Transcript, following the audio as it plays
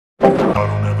I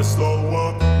don't ever slow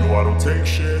up, no I don't take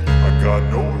shit. I got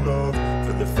no love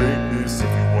for the fakeness.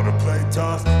 If you wanna play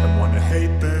tough and wanna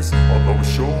hate this, I'll always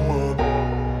show up.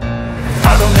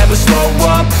 I don't ever slow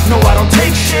up, no I don't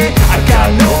take shit. I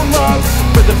got no love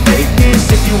for the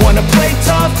fakeness. If you wanna play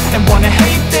tough and wanna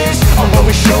hate this, I'll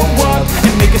always show up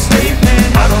and make a statement.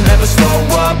 I don't ever slow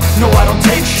up, no I don't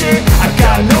take shit. I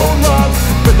got no love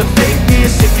for the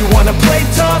fakeness. If you wanna play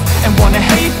tough and wanna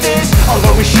hate this, I'll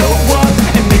always show up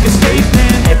and make a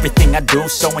statement. Everything I do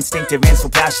so instinctive and so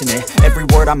passionate. Every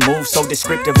word I move so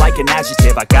descriptive like an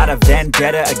adjective. I got a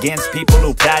vendetta against people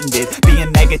who patented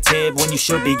being negative when you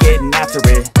should be getting after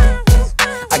it.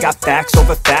 I got facts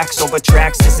over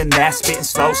tracks, this and that. Spitting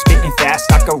slow, spitting fast.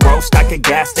 I could roast, I could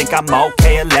gas. Think I'm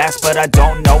okay at last, but I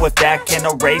don't know if that can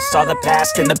erase all the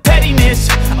past. And the pettiness,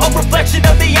 a reflection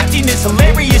of the emptiness.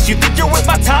 Hilarious, you think you're worth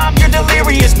my time, you're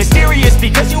delirious. Mysterious,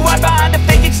 because you hide behind a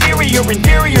fake exterior.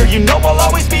 Inferior, you know I'll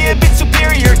always be a bit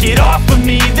superior. Get off of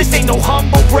me, this ain't no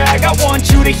humble brag. I want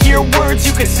you to hear words,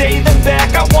 you can say them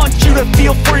back. I want you to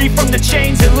feel free from the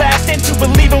chains at last, and to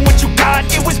believe in what you got,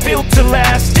 it was built to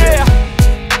last, yeah.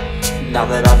 Now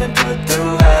that I've been put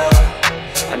through hell,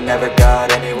 I never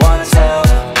got anyone's help.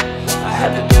 I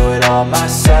had to do it all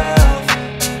myself.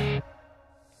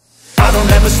 I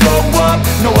don't ever slow up,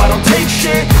 no I don't take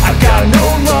shit. I got no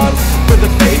love for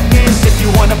the fakeness. If you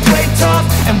wanna play tough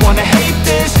and wanna hate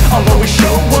this, I'll always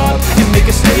show up and make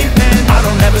a statement. I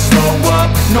don't ever slow up,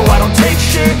 no I don't take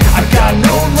shit. I got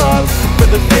no love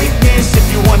for the fakeness. If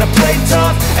you wanna play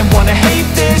tough and wanna hate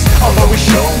this, I'll always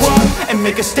show up and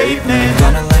make a statement.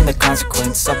 Gonna learn the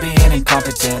consequence of being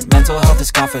incompetent. Mental health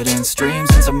is confidence, dreams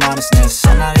and some honestness.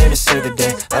 I'm not here to save the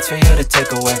day, that's for you to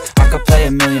take away. I could play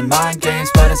a million mind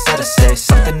games, but instead I say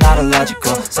something not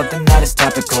illogical, something that is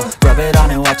topical. Rub it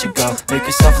on and watch it go, make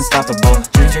yourself unstoppable.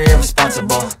 Dreams are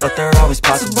irresponsible, but they're always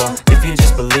possible. If you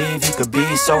just believe, you could be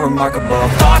so remarkable.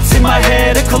 Thoughts in my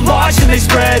head, a collage and they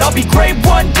spread. I'll be great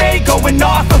one day, going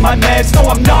off of my meds. No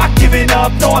I'm not giving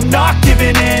up, no I'm not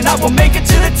giving in. I will make it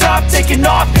to the top, taking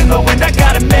off in the wind. I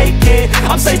gotta make it,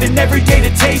 I'm saving every day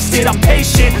to taste it. I'm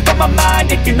patient, but my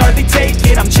mind, it can hardly take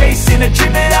it. I'm chasing a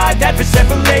dream that I've had for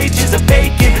several ages. A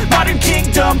vacant, modern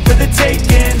kingdom for the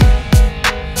taking.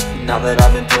 Now that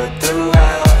I've been put through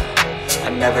hell, I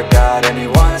never got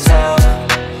anyone's help.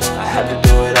 I had to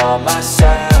do it all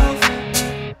myself.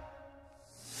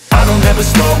 I don't ever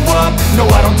slow up, no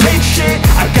I don't take shit.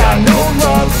 I got no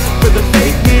love for the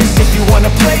fakeness. If you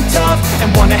wanna play tough and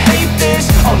wanna hate this,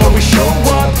 I'll always show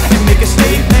up and make a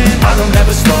statement. I don't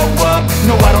ever slow up,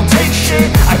 no I don't take shit.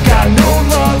 I got no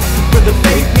love for the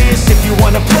fakeness. If you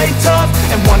wanna play tough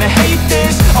and wanna hate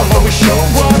this, I'll always show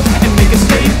up and make a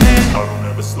statement. I don't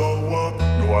ever slow up,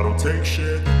 no I don't take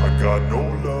shit. I got no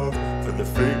love for the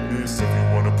fakeness. If you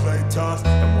wanna play tough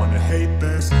and wanna hate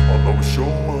this, I'll always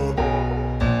show up.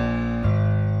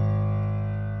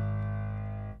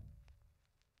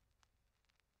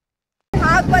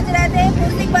 बज रहे थे,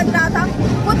 music बज रहा था,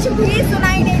 कुछ भी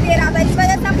सुनाई नहीं दे रहा था। इस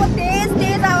वजह से हमको तेज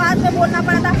तेज आवाज में बोलना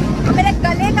पड़ा था। मेरे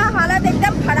गले का हालत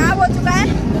एकदम खराब हो चुका है।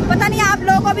 पता नहीं आप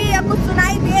लोगों को भी कुछ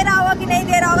सुनाई दे रहा होगा कि नहीं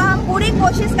दे रहा होगा। हम पूरी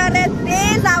कोशिश कर रहे हैं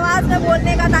तेज आवाज में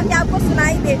बोलने का, ताकि आपको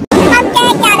सुनाई दे। हम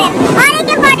क्या रहे हैं और एक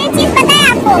इम्पोर्टेंट चीज पता है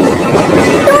आपको,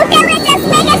 टूटे हुए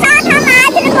चश्मे के साथ हम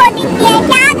आज रिकॉर्डिंग किए।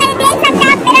 क्या करें, देख सकते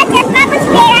हैं आप, मेरा चश्मा कुछ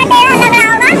टेढ़ा टेढ़ा लग रहा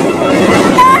होगा,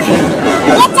 तो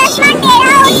ये चश्मा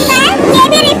टेढ़ा हो चुका है। ये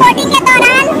भी रिपोर्टिंग के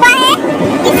दौरान हुआ है,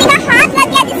 किसी का हाथ लग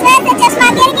गया जिस वजह से चश्मा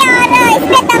गिर गया, और इस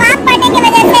पे दबाव पड़ने की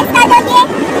वजह से इसका जो ये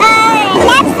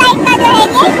लेफ्ट साइड का जो है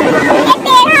ये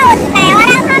टेढ़ा हो चुका है। और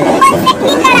अब हमको इसे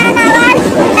ठीक कराना,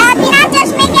 और बिना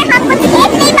चश्मे के हम कुछ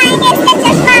देख नहीं पाएंगे। इसलिए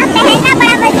चश्मा पहनना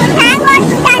बड़ा मजबूत है और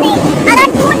टूटा नहीं। अगर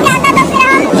टूट जाता तो फिर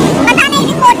हम पता नहीं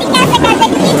रिपोर्टिंग कैसे करते,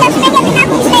 क्योंकि चश्मे के बिना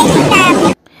कुछ नहीं टूटा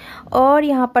है। और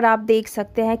यहाँ पर आप देख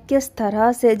सकते हैं किस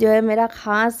तरह से जो है मेरा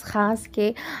खांस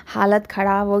के हालत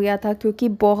ख़राब हो गया था, क्योंकि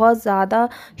बहुत ज़्यादा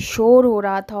शोर हो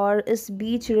रहा था और इस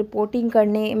बीच रिपोर्टिंग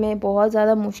करने में बहुत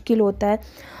ज़्यादा मुश्किल होता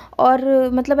है। और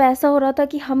मतलब ऐसा हो रहा था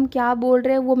कि हम क्या बोल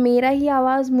रहे हैं वो मेरा ही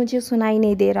आवाज़ मुझे सुनाई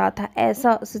नहीं दे रहा था,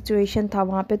 ऐसा सिचुएशन था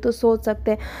वहाँ पे। तो सोच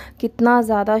सकते हैं कितना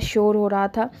ज़्यादा शोर हो रहा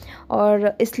था,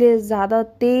 और इसलिए ज़्यादा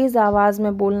तेज़ आवाज़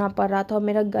में बोलना पड़ रहा था। और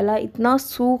मेरा गला इतना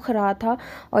सूख रहा था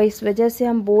और इस वजह से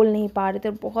हम बोल नहीं पा रहे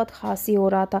थे, बहुत खांसी हो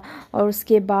रहा था। और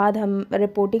उसके बाद हम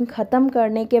रिपोर्टिंग ख़त्म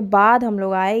करने के बाद हम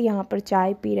लोग आए, यहाँ पर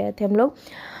चाय पी रहे थे हम लोग,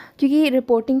 क्योंकि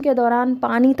रिपोर्टिंग के दौरान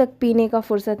पानी तक पीने का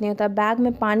फुर्सत नहीं होता। बैग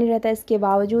में पानी रहता है, इसके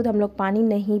बावजूद हम लोग पानी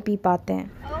नहीं पी पाते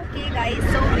हैं। Okay guys,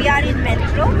 so we are in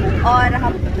metro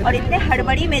और इतने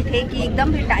हड़बड़ी में थे कि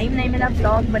एकदम भी टाइम नहीं मिला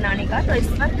ब्लॉग बनाने का। तो इस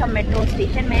वक्त हम मेट्रो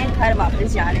स्टेशन में घर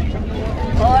वापस जा रहे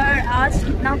हैं और आज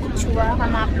कितना कुछ हुआ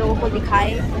हम आप लोगों को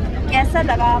दिखाए। कैसा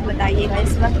लगा आप बताइएगा।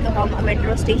 इस वक्त तो हम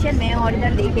मेट्रो स्टेशन में और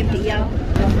इधर देखे भैया,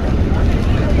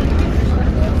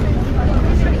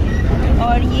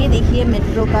 और ये देखिए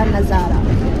मेट्रो का नज़ारा।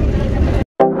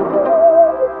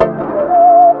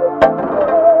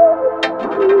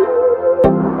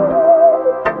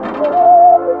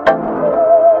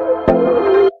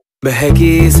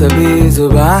 बहकी सभी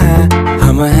जुबां है,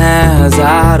 हम हैं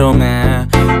हजारों में,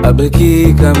 अब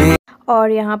की कमी।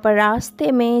 और यहाँ पर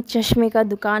रास्ते में चश्मे का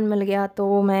दुकान मिल गया,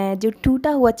 तो मैं जो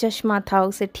टूटा हुआ चश्मा था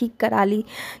उसे ठीक करा ली,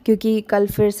 क्योंकि कल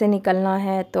फिर से निकलना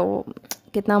है तो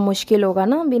कितना मुश्किल होगा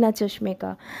ना बिना चश्मे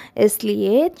का,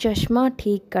 इसलिए चश्मा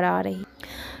ठीक करा रही।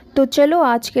 तो चलो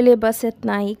आज के लिए बस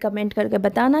इतना ही। कमेंट करके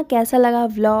बताना कैसा लगा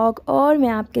व्लॉग, और मैं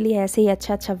आपके लिए ऐसे ही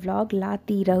अच्छा व्लॉग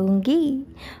लाती रहूँगी।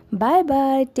 Bye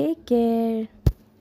bye, take care.